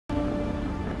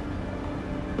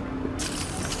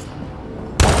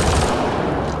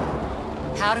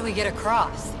How do we get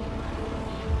across?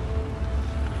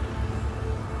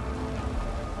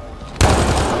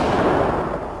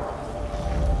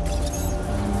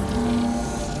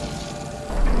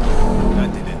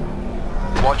 That did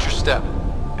it. Watch your step.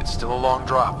 It's still a long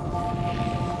drop.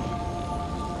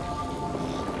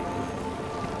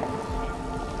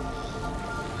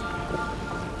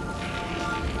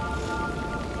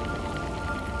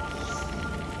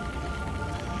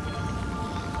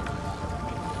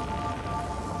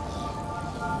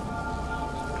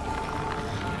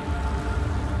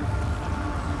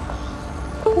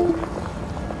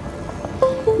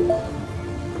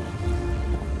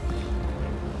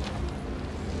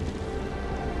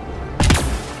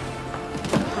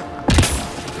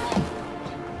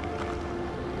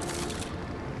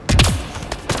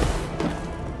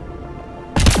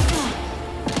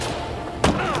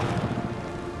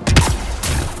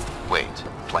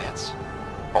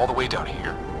 All the way down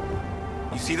here.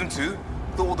 You see them too?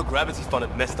 Thought all the gravity fun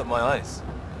had messed up my eyes.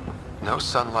 No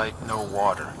sunlight, no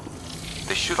water.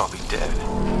 They should all be dead.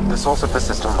 The source of the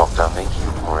system lockdown may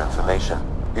yield more information.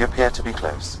 We appear to be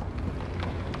close.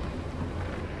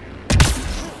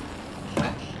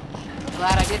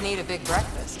 Glad I didn't eat a big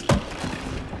breakfast.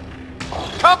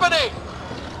 Company!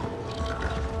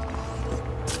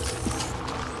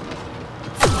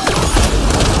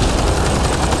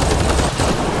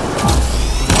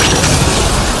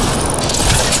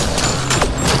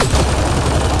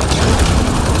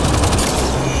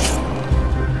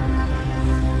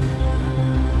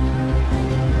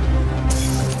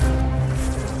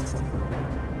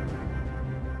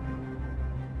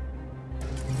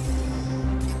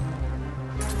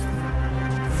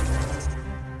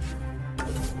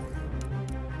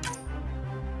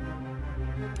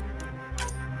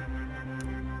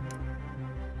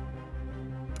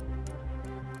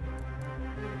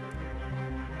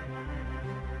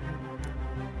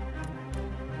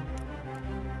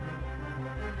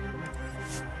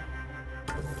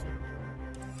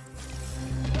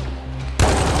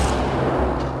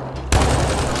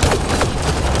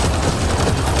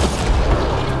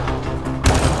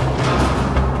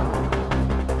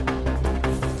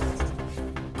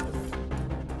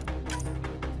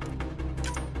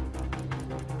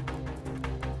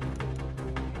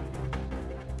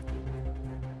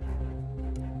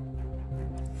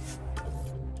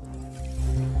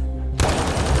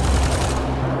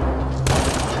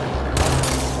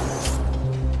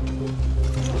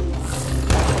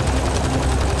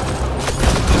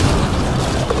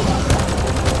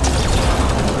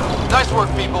 Nice work,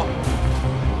 people.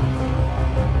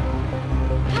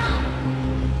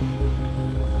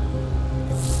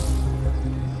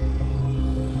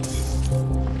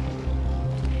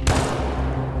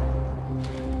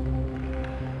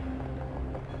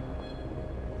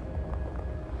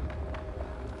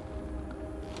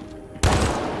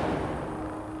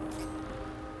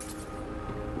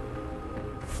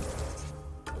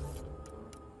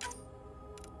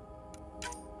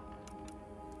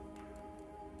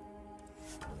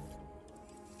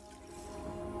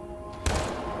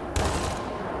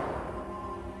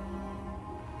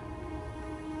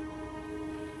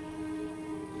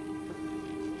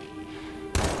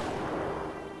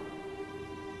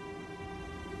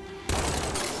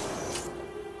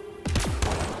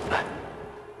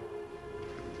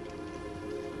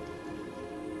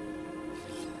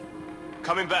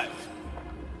 Coming back.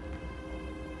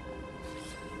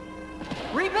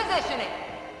 Repositioning.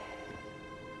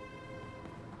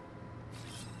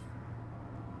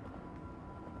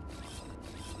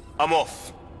 I'm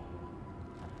off.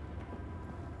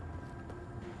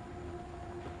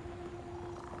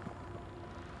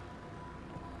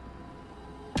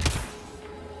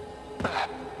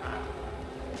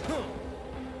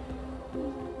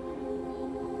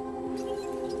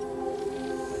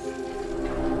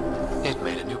 It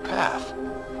made a new path.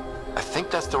 I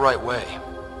think that's the right way.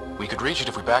 We could reach it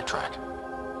if we backtrack.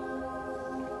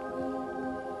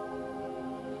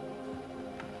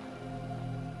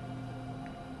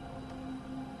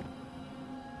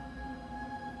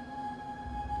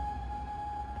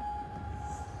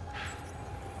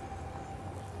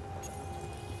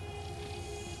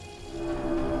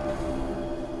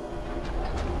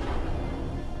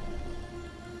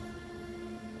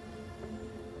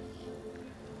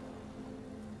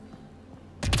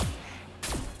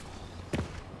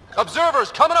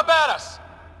 Observers coming up at us!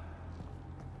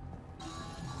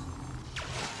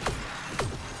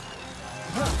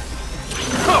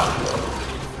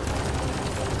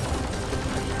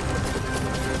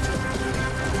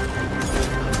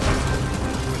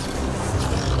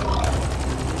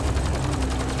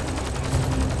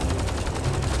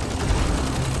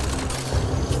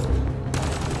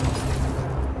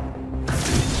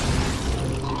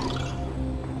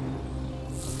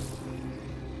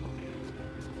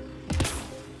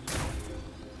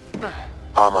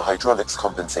 Armor hydraulics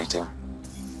compensating.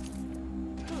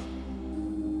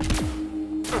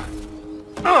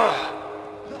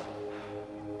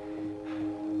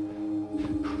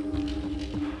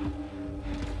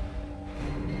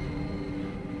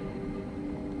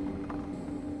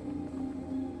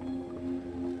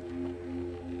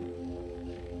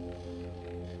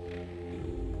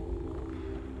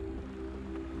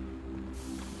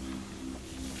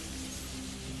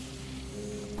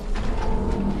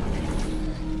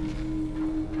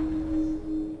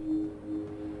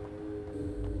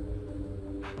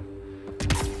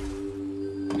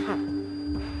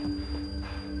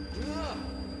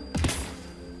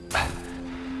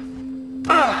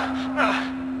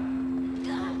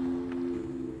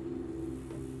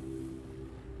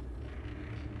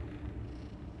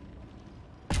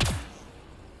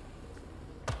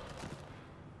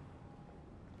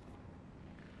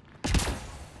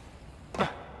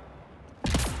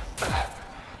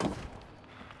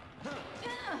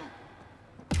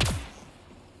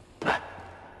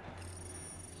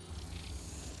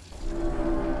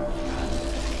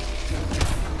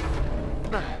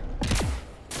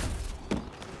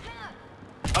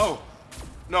 Oh,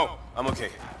 no, I'm okay.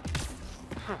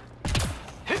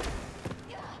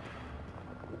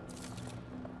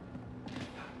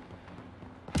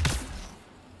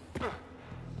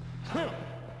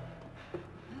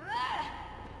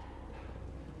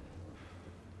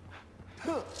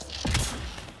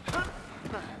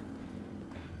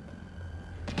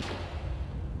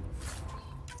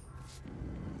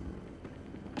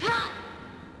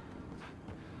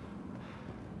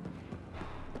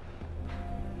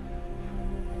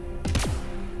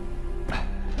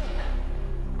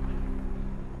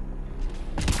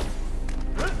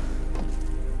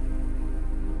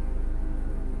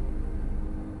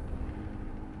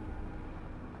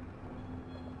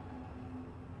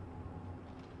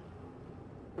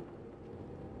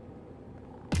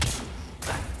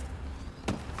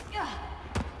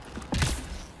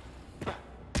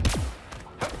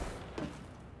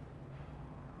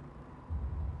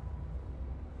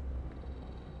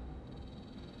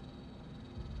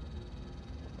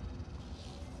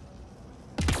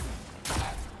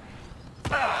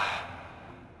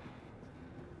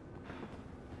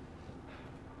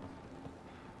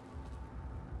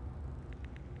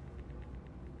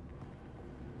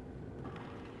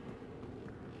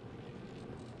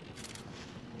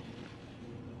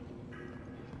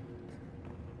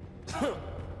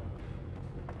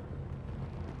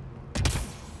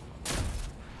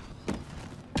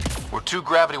 We're 2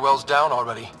 gravity wells down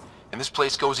already, and this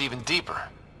place goes even deeper.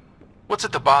 What's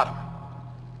at the bottom?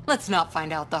 Let's not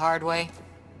find out the hard way.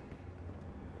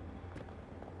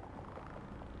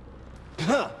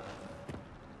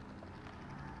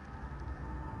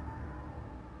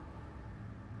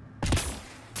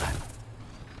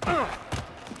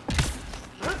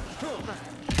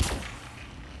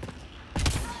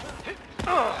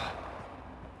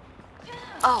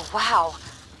 Oh, wow.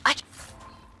 I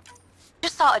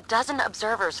just saw a dozen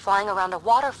observers flying around a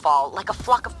waterfall like a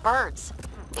flock of birds.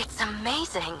 It's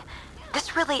amazing.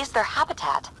 This really is their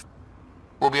habitat.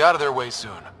 We'll be out of their way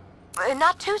soon.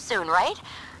 Not too soon, right?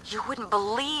 You wouldn't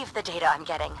believe the data I'm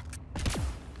getting.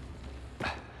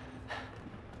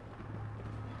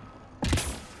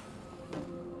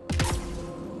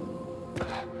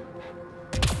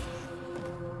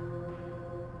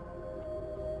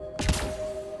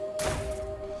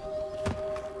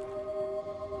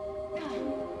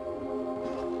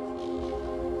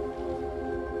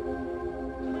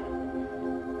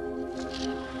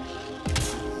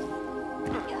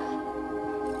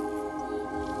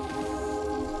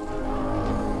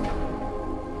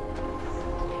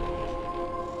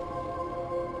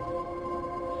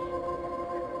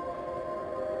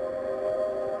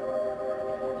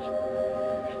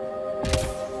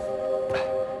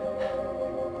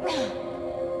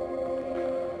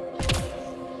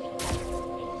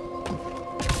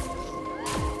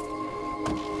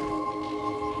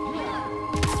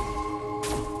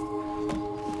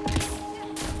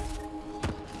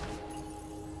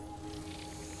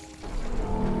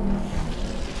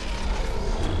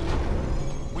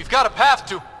 Got a path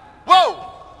to... Whoa!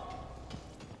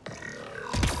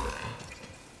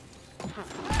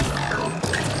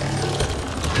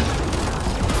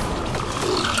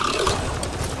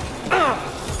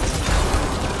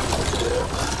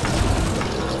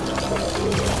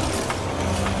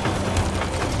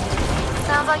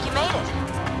 Sounds like you made it.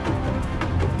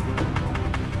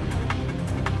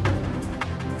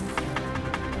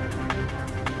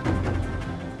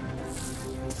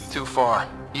 Too far,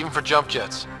 even for jump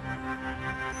jets.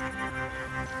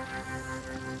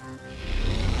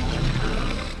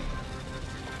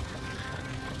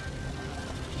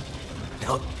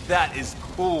 That is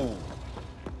cool.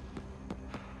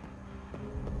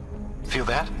 Feel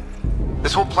that?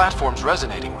 This whole platform's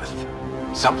resonating with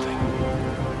something.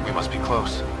 We must be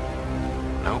close.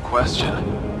 No question.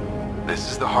 This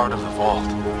is the heart of the vault.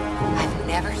 I've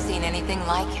never seen anything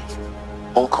like it.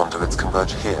 All conduits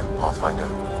converge here, Pathfinder.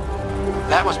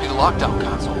 That must be the lockdown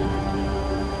console.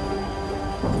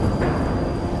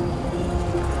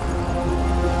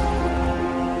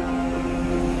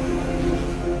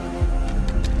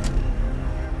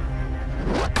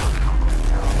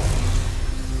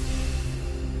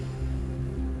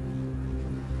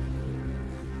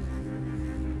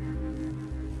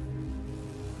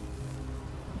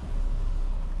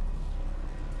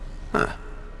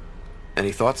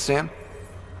 Any thoughts, Sam?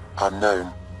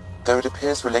 Unknown. Though it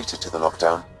appears related to the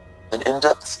lockdown, an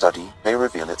in-depth study may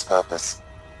reveal its purpose.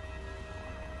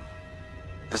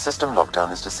 The system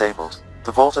lockdown is disabled.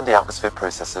 The vault and the atmosphere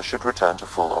processor should return to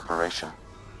full operation.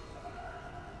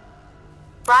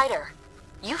 Ryder,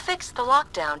 you fixed the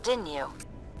lockdown, didn't you?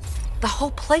 The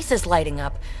whole place is lighting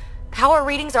up. Power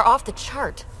readings are off the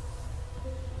chart.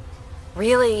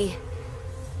 Really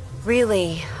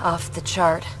off the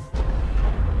chart.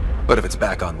 But if it's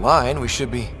back online, we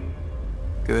should be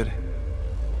good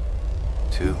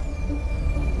too.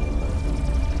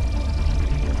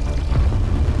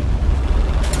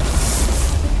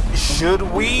 Should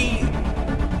we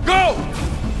go?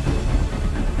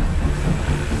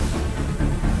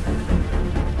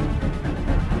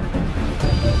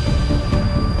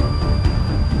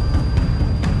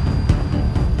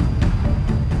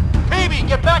 Phoebe,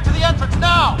 get back to the entrance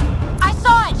now! I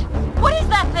saw it! What is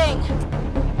that thing?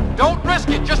 Don't risk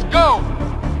it, just go!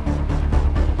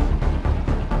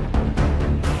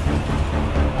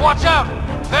 Watch out!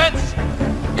 Vents!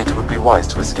 It would be wise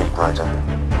to escape, Ryder.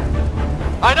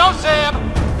 I know, Sam!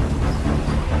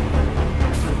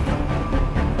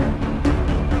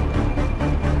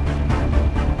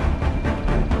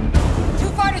 Too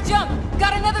far to jump!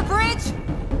 Got another bridge?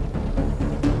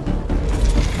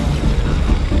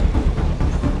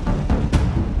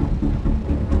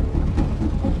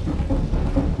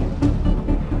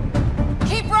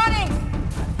 Keep running!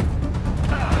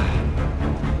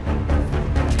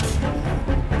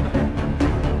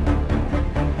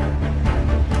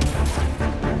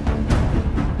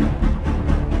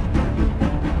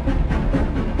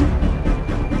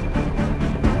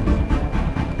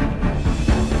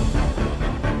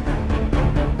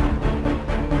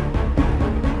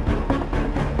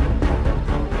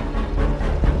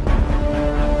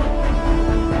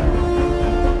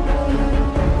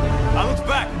 I looked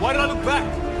back. Why did I look back?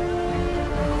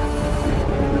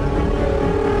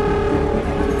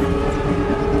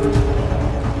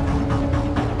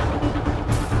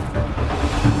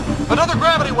 Another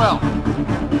gravity well!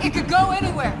 It could go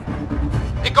anywhere.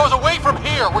 It goes away from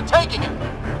here! We're taking it!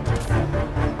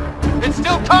 It's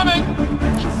still coming!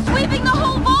 It's sweeping the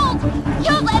whole vault!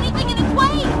 Kills anything in its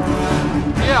way!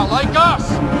 Yeah, like us!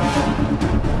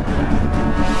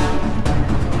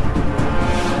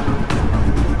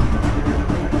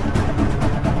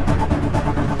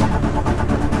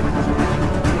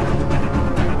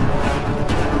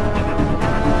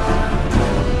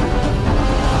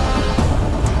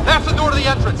 That's the door to the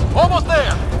entrance! Almost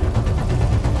there!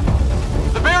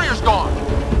 The barrier's gone!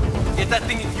 Get that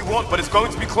thing if you want, but it's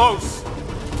going to be close.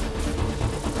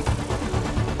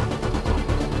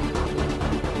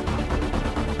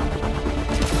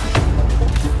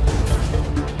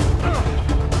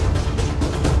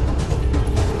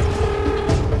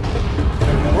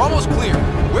 We're almost clear.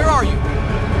 Where are you?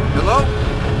 Hello?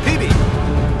 Phoebe?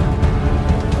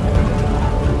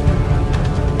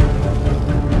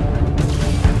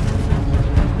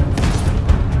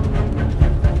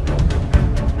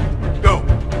 Go!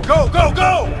 Go, go,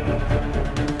 go!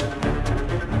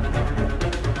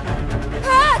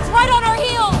 Ah, it's right on our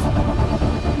heels!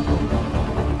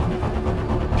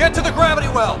 Get to the gravity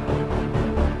well!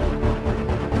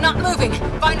 Not moving.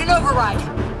 Find an override.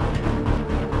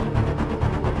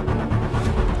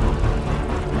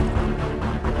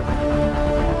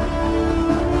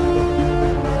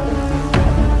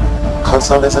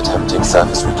 Console is attempting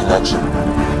surface reconnection.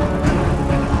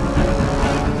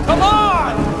 Come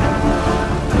on!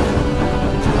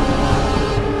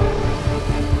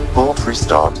 Vault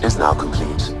restart is now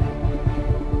complete.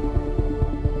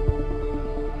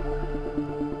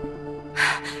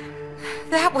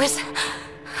 That was...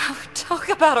 Talk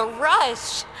about a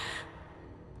rush.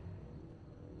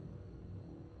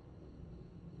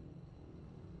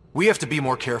 We have to be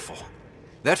more careful.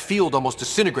 That field almost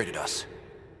disintegrated us.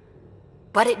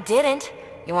 But it didn't.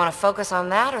 You want to focus on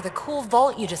that or the cool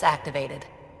vault you just activated?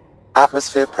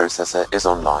 Atmosphere processor is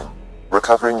online,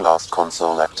 recovering last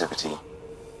console activity.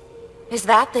 Is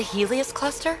that the Helios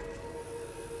cluster?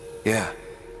 Yeah.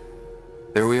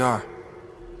 There we are.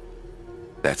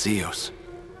 That's Eos.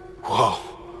 Whoa.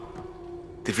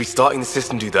 Did restarting the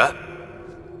system do that?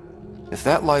 If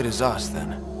that light is us,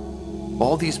 then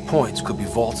all these points could be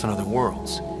vaults on other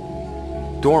worlds.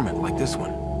 Dormant like this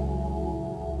one.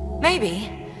 Maybe.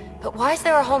 But why is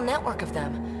there a whole network of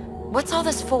them? What's all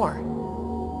this for?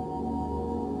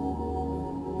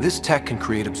 This tech can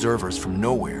create observers from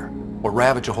nowhere, or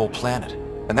ravage a whole planet.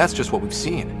 And that's just what we've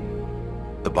seen.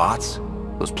 The bots,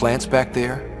 those plants back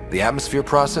there, the atmosphere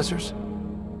processors.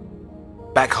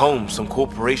 Back home, some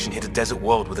corporation hit a desert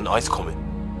world with an ice comet.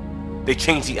 They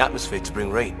changed the atmosphere to bring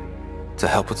rain. To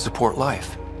help with support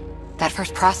life. That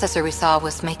first processor we saw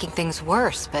was making things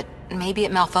worse, but maybe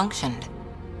it malfunctioned.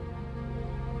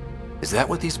 Is that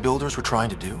what these builders were trying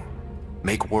to do?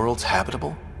 Make worlds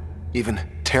habitable? Even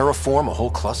terraform a whole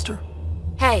cluster?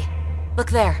 Hey, look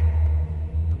there.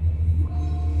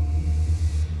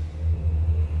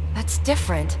 That's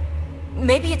different.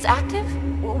 Maybe it's active?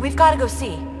 We've got to go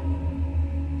see.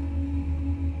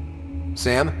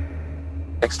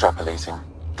 Sam? Extrapolating.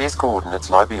 These coordinates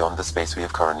lie beyond the space we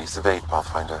have currently surveyed,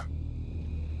 Pathfinder.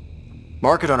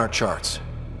 Mark it on our charts.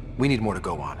 We need more to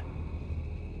go on.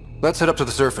 Let's head up to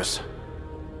the surface.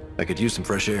 I could use some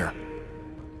fresh air.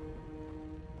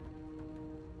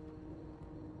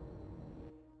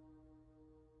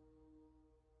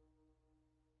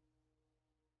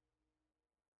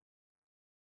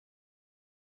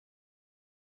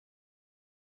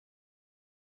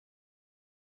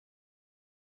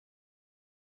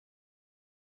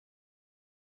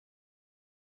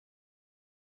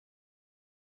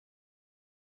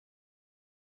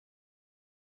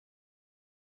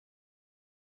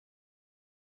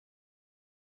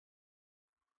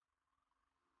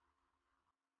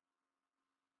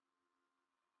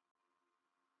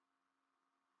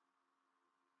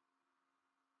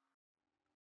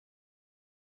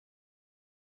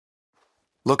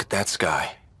 Look at that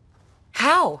sky.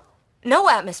 How? No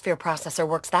atmosphere processor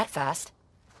works that fast.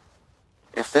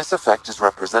 If this effect is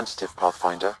representative,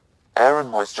 Pathfinder, air and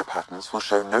moisture patterns will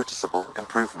show noticeable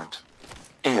improvement.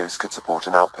 Eos could support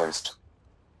an outpost.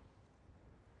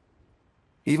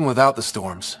 Even without the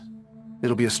storms,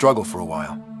 it'll be a struggle for a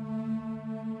while.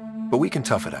 But we can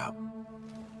tough it out.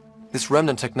 This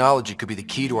Remnant technology could be the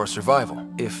key to our survival,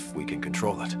 if we can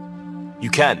control it. You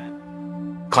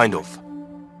can. Kind of.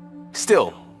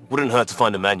 Still, wouldn't hurt to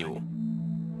find a manual.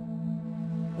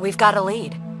 We've got a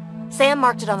lead. Sam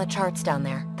marked it on the charts down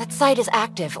there. That site is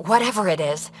active, whatever it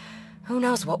is. Who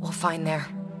knows what we'll find there.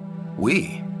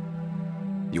 We?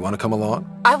 You want to come along?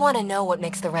 I want to know what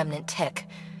makes the Remnant tick.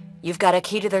 You've got a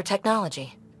key to their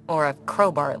technology. Or a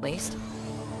crowbar, at least.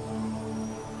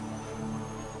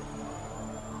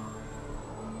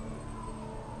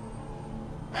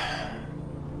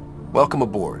 Welcome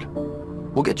aboard.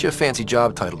 We'll get you a fancy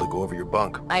job title to go over your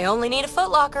bunk. I only need a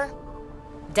footlocker.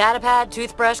 Datapad,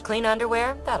 toothbrush, clean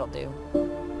underwear, that'll do.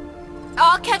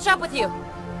 I'll catch up with you.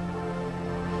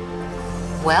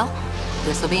 Well,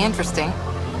 this'll be interesting.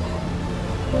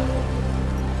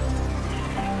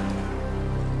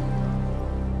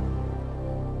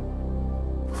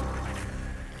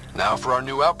 Now for our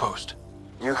new outpost.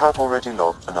 You have already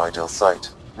logged an ideal site.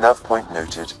 Nav point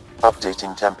noted.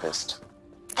 Updating Tempest.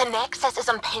 The Nexus is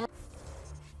on pins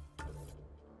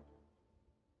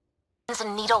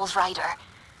and needles, Ryder.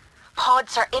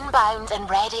 Pods are inbound and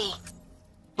ready.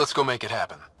 Let's go make it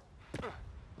happen.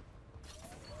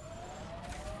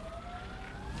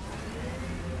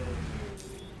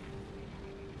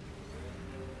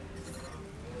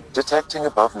 Detecting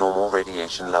above normal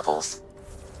radiation levels.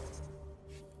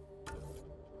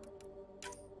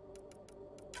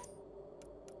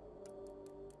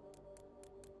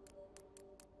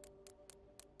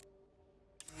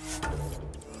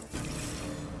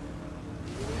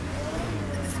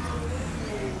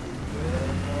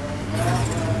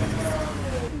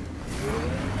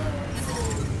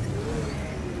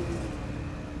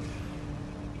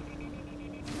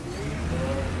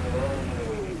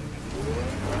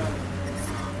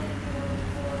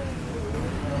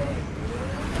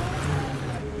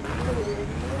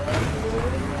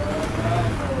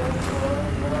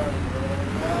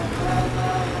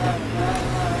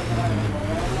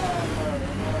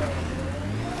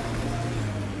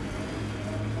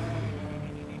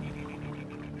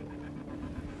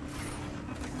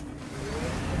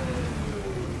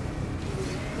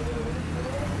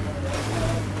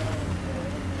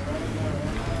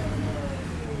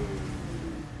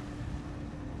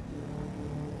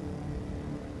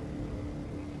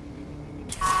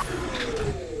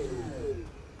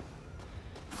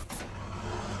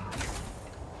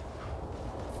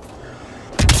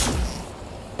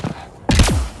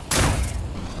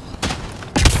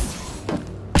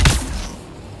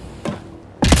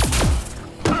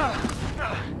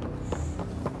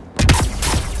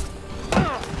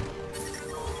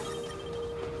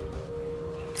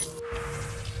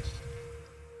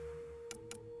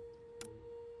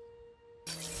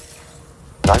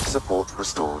 support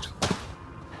restored.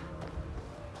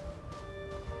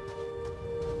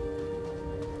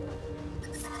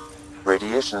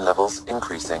 Radiation levels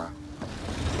increasing.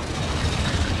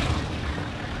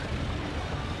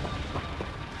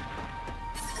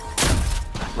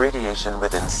 Radiation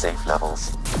within safe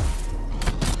levels.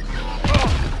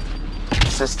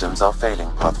 Systems are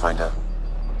failing, Pathfinder.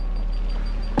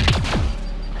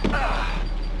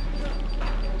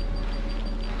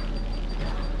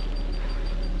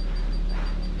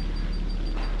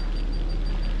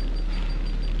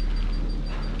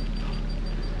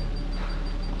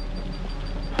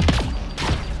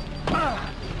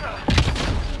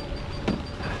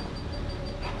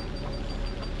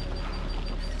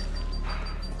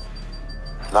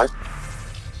 Life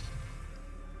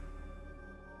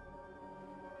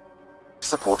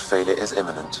support failure is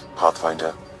imminent,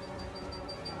 Pathfinder.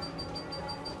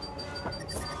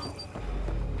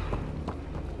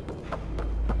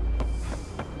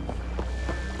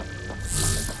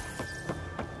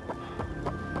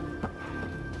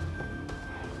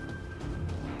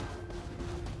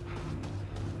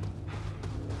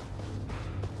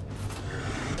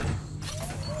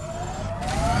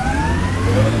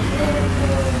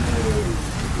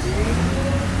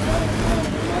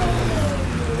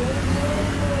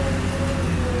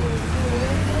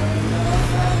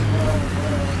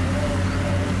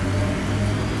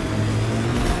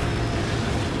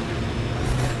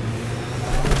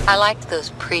 I liked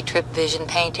those pre-trip vision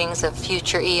paintings of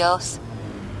future EOS.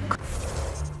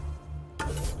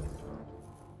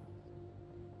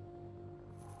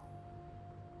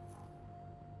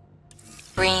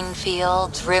 Green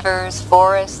fields, rivers,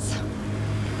 forests.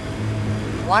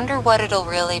 Wonder what it'll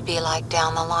really be like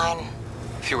down the line.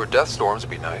 Fewer death storms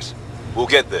would be nice. We'll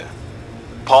get there.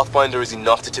 Pathfinder is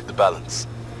enough to tip the balance.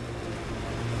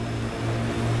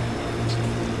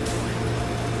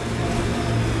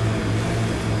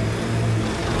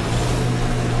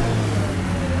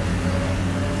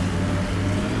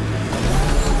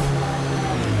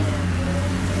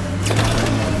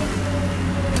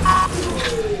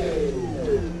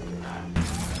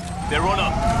 They're on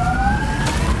up.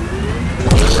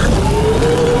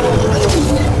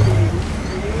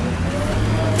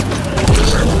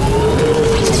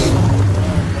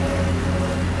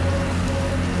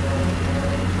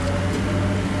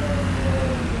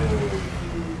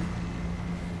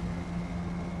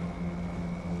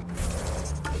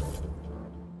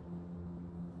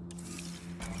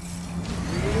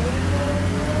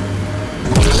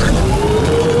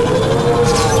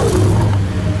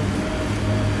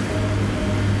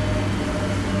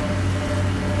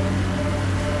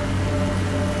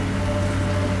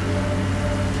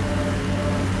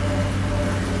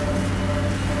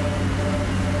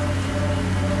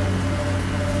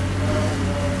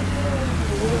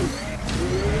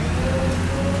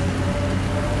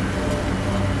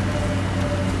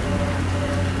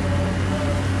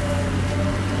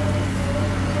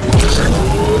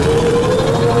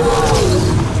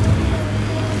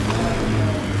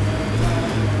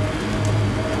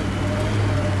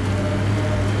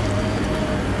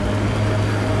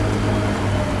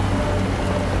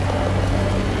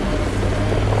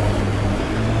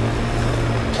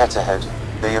 Kett ahead.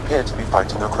 They appear to be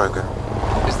fighting a Krogan.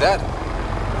 Is that...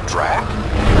 Drac?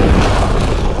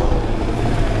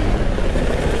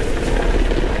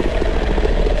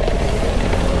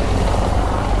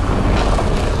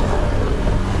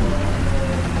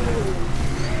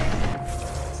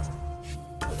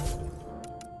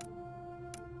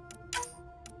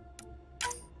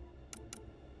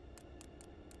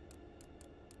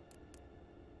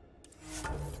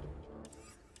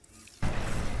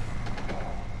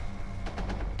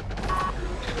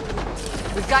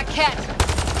 We've got Kett.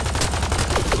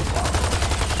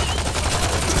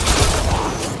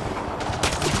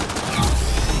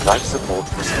 Life support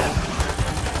restored.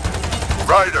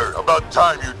 Ryder, about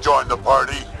time you joined the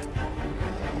party.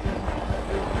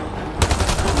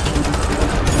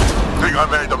 Think I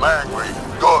made them angry?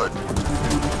 Good.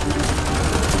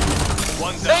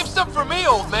 Save some for me,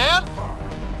 old man!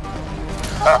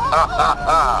 Ha ha ha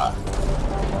ha!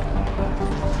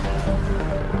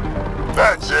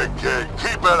 That's it, kid.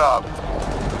 Keep it up.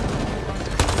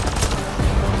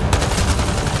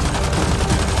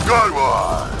 Good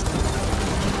one.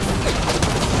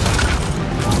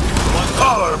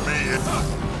 Color me.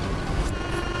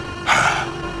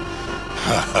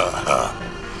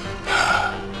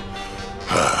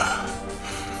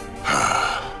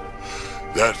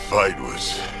 That fight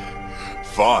was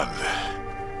fun.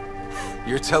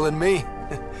 You're telling me?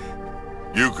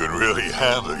 You can really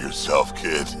handle yourself,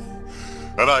 kid.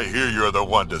 And I hear you're the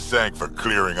one to thank for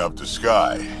clearing up the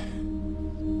sky.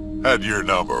 Had your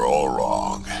number all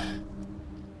wrong.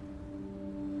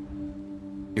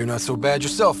 You're not so bad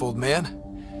yourself, old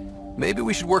man. Maybe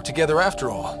we should work together after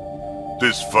all.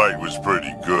 This fight was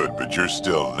pretty good, but you're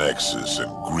still Nexus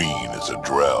and green as a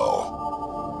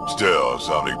Drell. Still,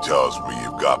 something tells me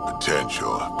you've got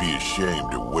potential. Be ashamed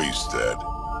to waste that.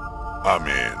 I'm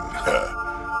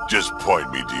in. Just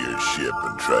point me to your ship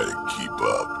and try to keep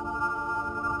up.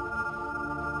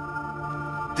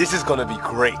 This is gonna be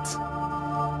great.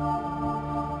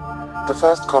 The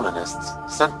first colonists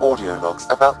sent audio logs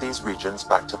about these regions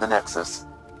back to the Nexus.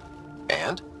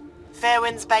 And?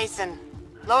 Fairwinds Basin.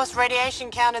 Lowest radiation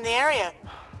count in the area.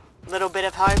 Little bit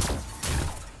of hope.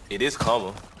 It is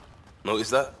calmer. Notice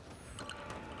that?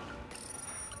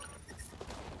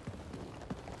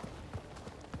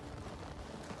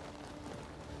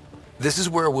 This is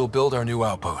where we'll build our new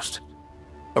outpost.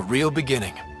 A real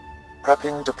beginning.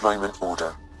 Prepping deployment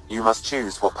order. You must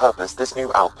choose what purpose this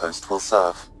new outpost will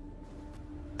serve.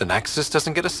 The Nexus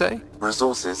doesn't get a say?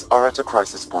 Resources are at a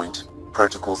crisis point.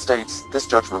 Protocol states this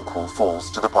judgment call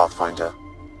falls to the Pathfinder.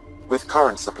 With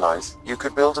current supplies, you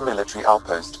could build a military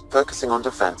outpost, focusing on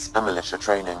defense and militia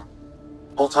training.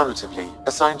 Alternatively,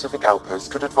 a scientific outpost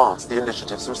could advance the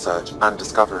Initiative's research and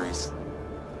discoveries.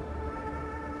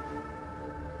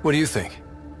 What do you think?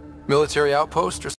 Military outpost or